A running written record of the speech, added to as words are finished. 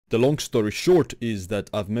The long story short is that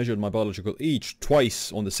I've measured my biological age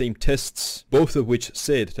twice on the same tests, both of which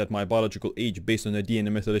said that my biological age based on the DNA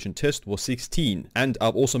methylation test was 16. And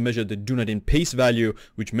I've also measured the Dunedin pace value,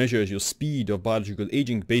 which measures your speed of biological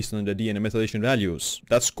aging based on the DNA methylation values.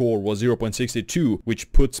 That score was 0.62,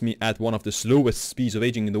 which puts me at one of the slowest speeds of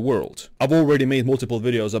aging in the world. I've already made multiple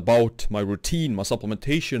videos about my routine, my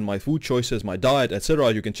supplementation, my food choices, my diet,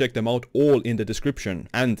 etc. You can check them out all in the description.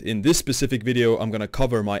 And in this specific video, I'm gonna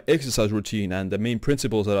cover my exercise routine and the main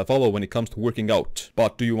principles that I follow when it comes to working out.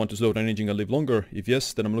 But do you want to slow down aging and live longer? If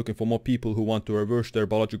yes, then I'm looking for more people who want to reverse their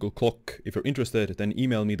biological clock. If you're interested, then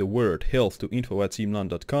email me the word health to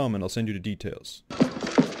info@siimland.com and I'll send you the details.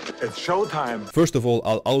 It's showtime. First of all,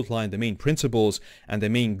 I'll outline the main principles and the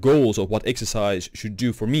main goals of what exercise should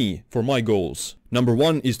do for me, for my goals. Number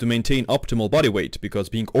one is to maintain optimal body weight, because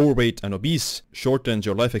being overweight and obese shortens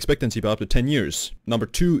your life expectancy by up to 10 years. Number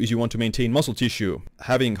two is you want to maintain muscle tissue.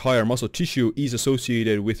 Having higher muscle tissue is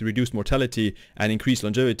associated with reduced mortality and increased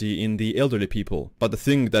longevity in the elderly people. But the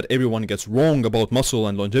thing that everyone gets wrong about muscle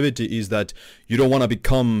and longevity is that you don't want to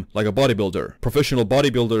become like a bodybuilder. Professional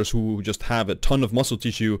bodybuilders who just have a ton of muscle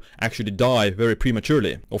tissue actually die very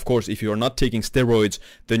prematurely. Of course, if you're not taking steroids,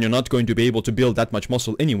 then you're not going to be able to build that much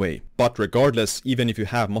muscle anyway. But regardless, even if you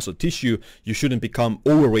have muscle tissue, you shouldn't become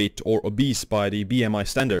overweight or obese by the BMI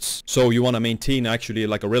standards. So you want to maintain actually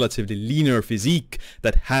like a relatively leaner physique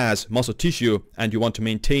that has muscle tissue, and you want to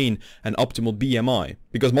maintain an optimal BMI.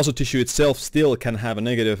 Because muscle tissue itself still can have a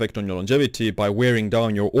negative effect on your longevity by wearing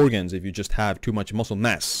down your organs if you just have too much muscle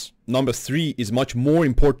mass. Number three is much more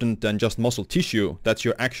important than just muscle tissue. That's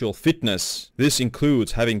your actual fitness. This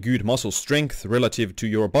includes having good muscle strength relative to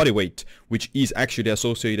your body weight, which is actually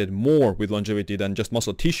associated more with longevity than just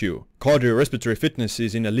muscle tissue. Cardiorespiratory fitness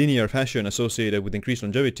is in a linear fashion associated with increased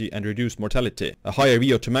longevity and reduced mortality. A higher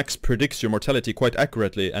VO2 max predicts your mortality quite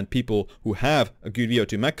accurately, and people who have a good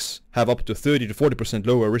VO2 max have up to 30 to 40%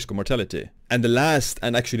 lower risk of mortality. And the last,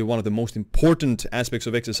 and actually one of the most important aspects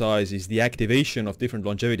of exercise, is the activation of different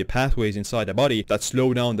longevity pathways inside the body that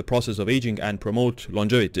slow down the process of aging and promote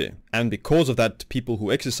longevity. And because of that, people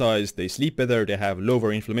who exercise, they sleep better, they have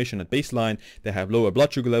lower inflammation at baseline, they have lower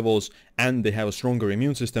blood sugar levels, and they have a stronger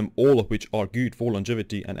immune system, all of which are good for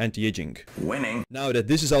longevity and anti-aging. Winning. Now that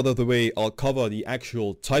this is out of the way, I'll cover the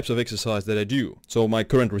actual types of exercise that I do. So my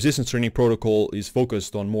current resistance training protocol is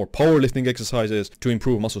focused on more powerlifting exercises to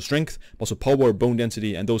improve muscle strength, muscle power, bone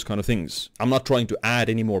density, and those kind of things. I'm not trying to add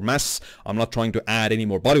any more mass, I'm not trying to add any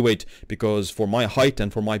more body weight, because for my height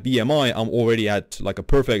and for my BMI, I'm already at like a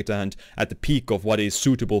perfect and at the peak of what is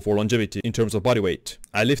suitable for longevity in terms of body weight.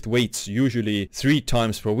 I lift weights usually 3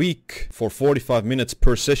 times per week for 45 minutes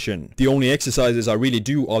per session. The only exercises I really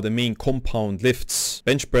do are the main compound lifts: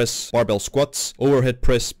 bench press, barbell squats, overhead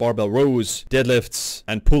press, barbell rows, deadlifts,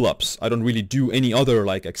 and pull-ups. I don't really do any other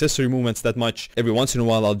like accessory movements that much. Every once in a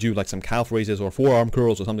while I'll do like some calf raises or forearm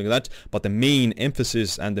curls or something like that, but the main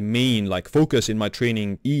emphasis and the main like focus in my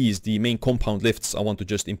training is the main compound lifts. I want to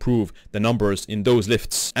just improve the numbers in those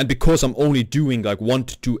lifts. And because I'm only doing like 1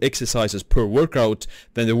 to 2 exercises per workout,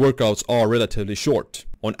 then the workouts are relatively short.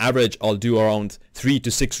 On average, I'll do around 3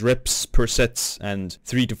 to 6 reps per set and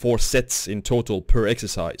 3 to 4 sets in total per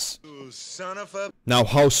exercise. Son of a... Now,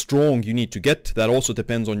 how strong you need to get, that also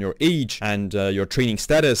depends on your age and your training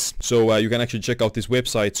status. So you can actually check out this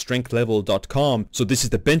website, strengthlevel.com. So this is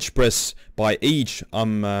the bench press by age.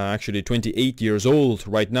 I'm actually 28 years old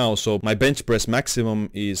right now, so my bench press maximum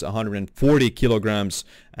is 140 kilograms,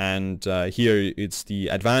 and here it's the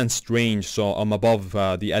advanced range, so I'm above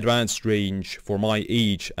the advanced range for my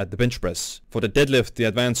age at the bench press. For the deadlift, the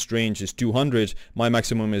advanced range is 200, my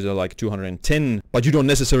maximum is like 210, but you don't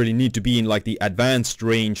necessarily need to be in like the advanced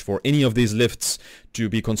range for any of these lifts to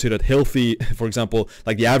be considered healthy. For example,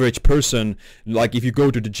 like the average person, like if you go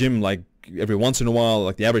to the gym like every once in a while,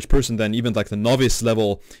 like the average person, then even like the novice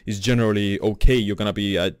level is generally okay. You're gonna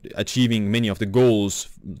be achieving many of the goals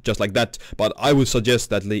just like that. But I would suggest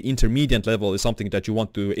that the intermediate level is something that you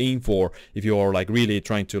want to aim for if you are like really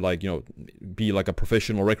trying to like, you know, be like a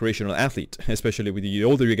professional recreational athlete. Especially with the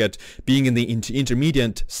older you get, being in the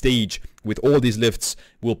intermediate stage with all these lifts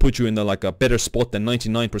will put you in the, like a better spot than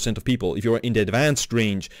 99% of people. If you're in the advanced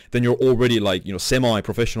range, then you're already like, you know,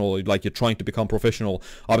 semi-professional, like you're trying to become professional.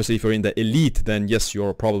 Obviously, if you're in the elite, then yes,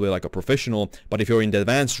 you're probably like a professional. But if you're in the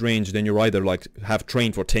advanced range, then you're either like have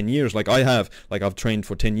trained for 10 years, like I have, like I've trained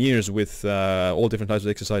for 10 years with all different types of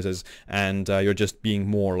exercises, and you're just being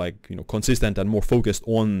more like, you know, consistent and more focused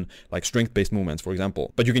on like strength-based movements, for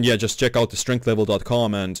example. But you can, yeah, just check out the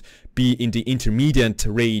strengthlevel.com and be in the intermediate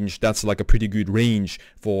range. That's like a pretty good range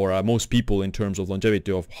for most people in terms of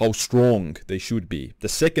longevity of how strong they should be. The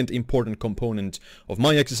second important component of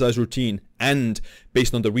my exercise routine, and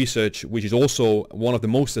based on the research, which is also one of the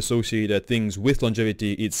most associated things with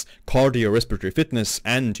longevity, it's cardiorespiratory fitness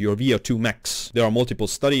and your VO2 max. There are multiple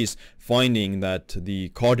studies finding that the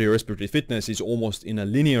cardiorespiratory fitness is almost in a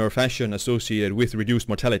linear fashion associated with reduced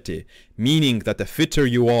mortality, meaning that the fitter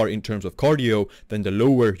you are in terms of cardio, then the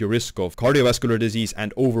lower your risk of cardiovascular disease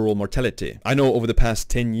and overall mortality. I know over the past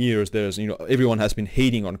 10 years there's, everyone has been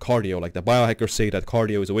hating on cardio, like the biohackers say that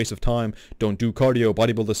cardio is a waste of time, don't do cardio,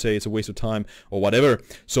 bodybuilders say it's a waste of time, or whatever.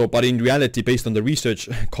 So, but in reality, based on the research,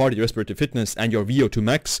 cardiorespiratory fitness and your VO2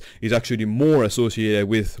 max is actually more associated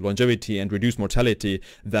with longevity and reduced mortality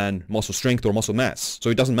than muscle strength or muscle mass. So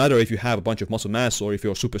it doesn't matter if you have a bunch of muscle mass or if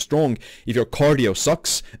you're super strong. If your cardio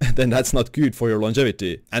sucks, then that's not good for your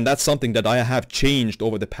longevity. And that's something that I have changed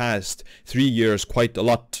over the past 3 years quite a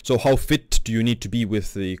lot. So how fit do you need to be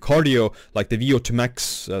with the cardio? Like the VO2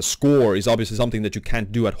 max score is obviously something that you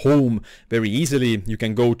can't do at home very easily. You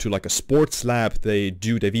can go to like a sports lab. They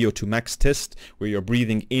do the VO2 max test where you're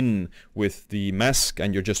breathing in with the mask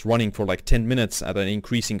and you're just running for like 10 minutes at an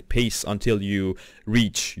increasing pace until you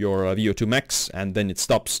reach your VO2 max, and then it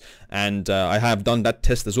stops. And I have done that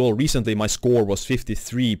test as well recently. My score was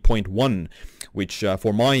 53.1, which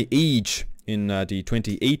for my age in the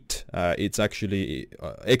 28, it's actually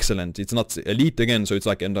excellent. It's not elite again, so it's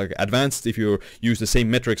like advanced if you use the same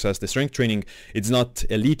metrics as the strength training. It's not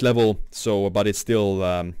elite level, so but it's still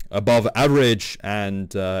above average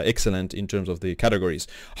and excellent in terms of the categories.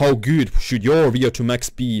 How good should your VO2 max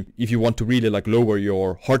be if you want to really like lower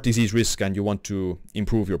your heart disease risk and you want to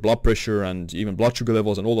improve your blood pressure and even blood sugar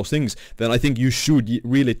levels and all those things? Then I think you should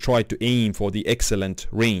really try to aim for the excellent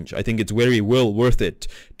range. I think it's very well worth it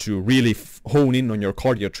to really hone in on your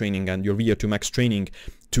cardio training and your VO2 max training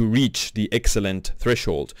to reach the excellent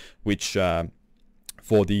threshold, which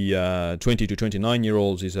for the 20 to 29 year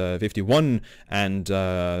olds is 51, and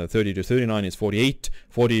 30 to 39 is 48,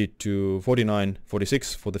 40 to 49,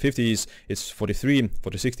 46. For the 50s it's 43, for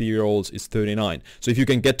the 60 year olds it's 39. So if you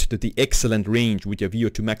can get to the excellent range with your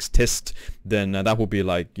VO2 max test, then that would be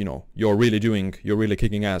like, you're really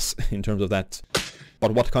kicking ass in terms of that.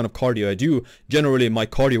 But what kind of cardio I do? Generally, my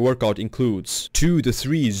cardio workout includes 2 to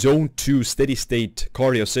 3 zone 2 steady state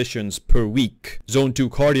cardio sessions per week. Zone 2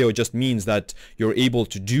 cardio just means that you're able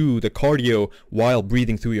to do the cardio while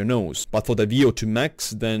breathing through your nose. But for the VO2 max,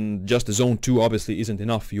 then just the zone 2 obviously isn't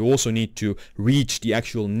enough. You also need to reach the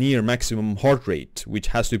actual near maximum heart rate, which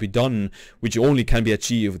has to be done, which only can be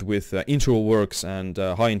achieved with interval works and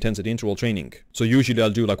high intensity interval training. So usually I'll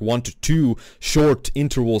do like 1 to 2 short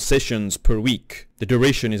interval sessions per week. The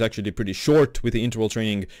duration is actually pretty short. With the interval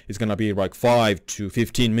training, it's gonna be like 5 to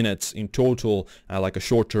 15 minutes in total, like a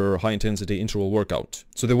shorter high intensity interval workout.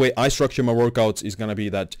 So the way I structure my workouts is gonna be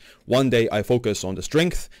that one day I focus on the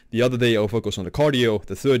strength, the other day I'll focus on the cardio,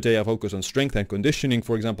 the third day I focus on strength and conditioning,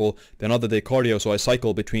 for example, the another day cardio. So I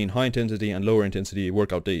cycle between high intensity and lower intensity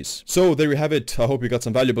workout days. So there you have it. I hope you got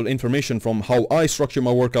some valuable information from how I structure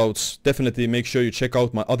my workouts. Definitely make sure you check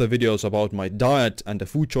out my other videos about my diet and the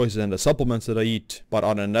food choices and the supplements that I eat. But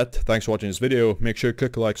other than that, thanks for watching this video. Make sure you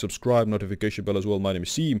click like, subscribe, notification bell as well. My name is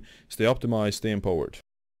Siim. Stay optimized, stay empowered.